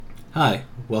Hi,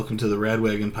 welcome to the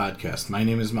Radwagon Podcast. My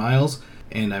name is Miles,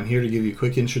 and I'm here to give you a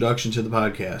quick introduction to the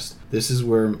podcast. This is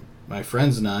where my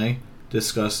friends and I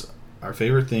discuss our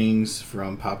favorite things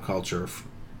from pop culture,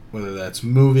 whether that's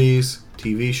movies,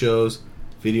 TV shows,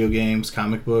 video games,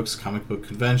 comic books, comic book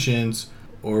conventions,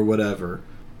 or whatever.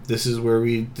 This is where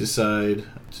we decide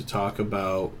to talk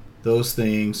about those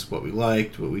things, what we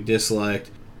liked, what we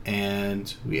disliked,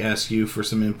 and we ask you for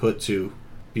some input too.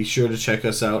 Be sure to check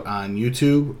us out on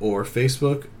YouTube or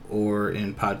Facebook or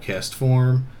in podcast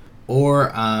form or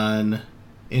on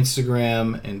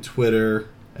Instagram and Twitter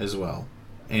as well.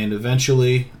 And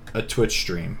eventually a Twitch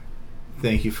stream.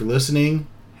 Thank you for listening.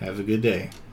 Have a good day.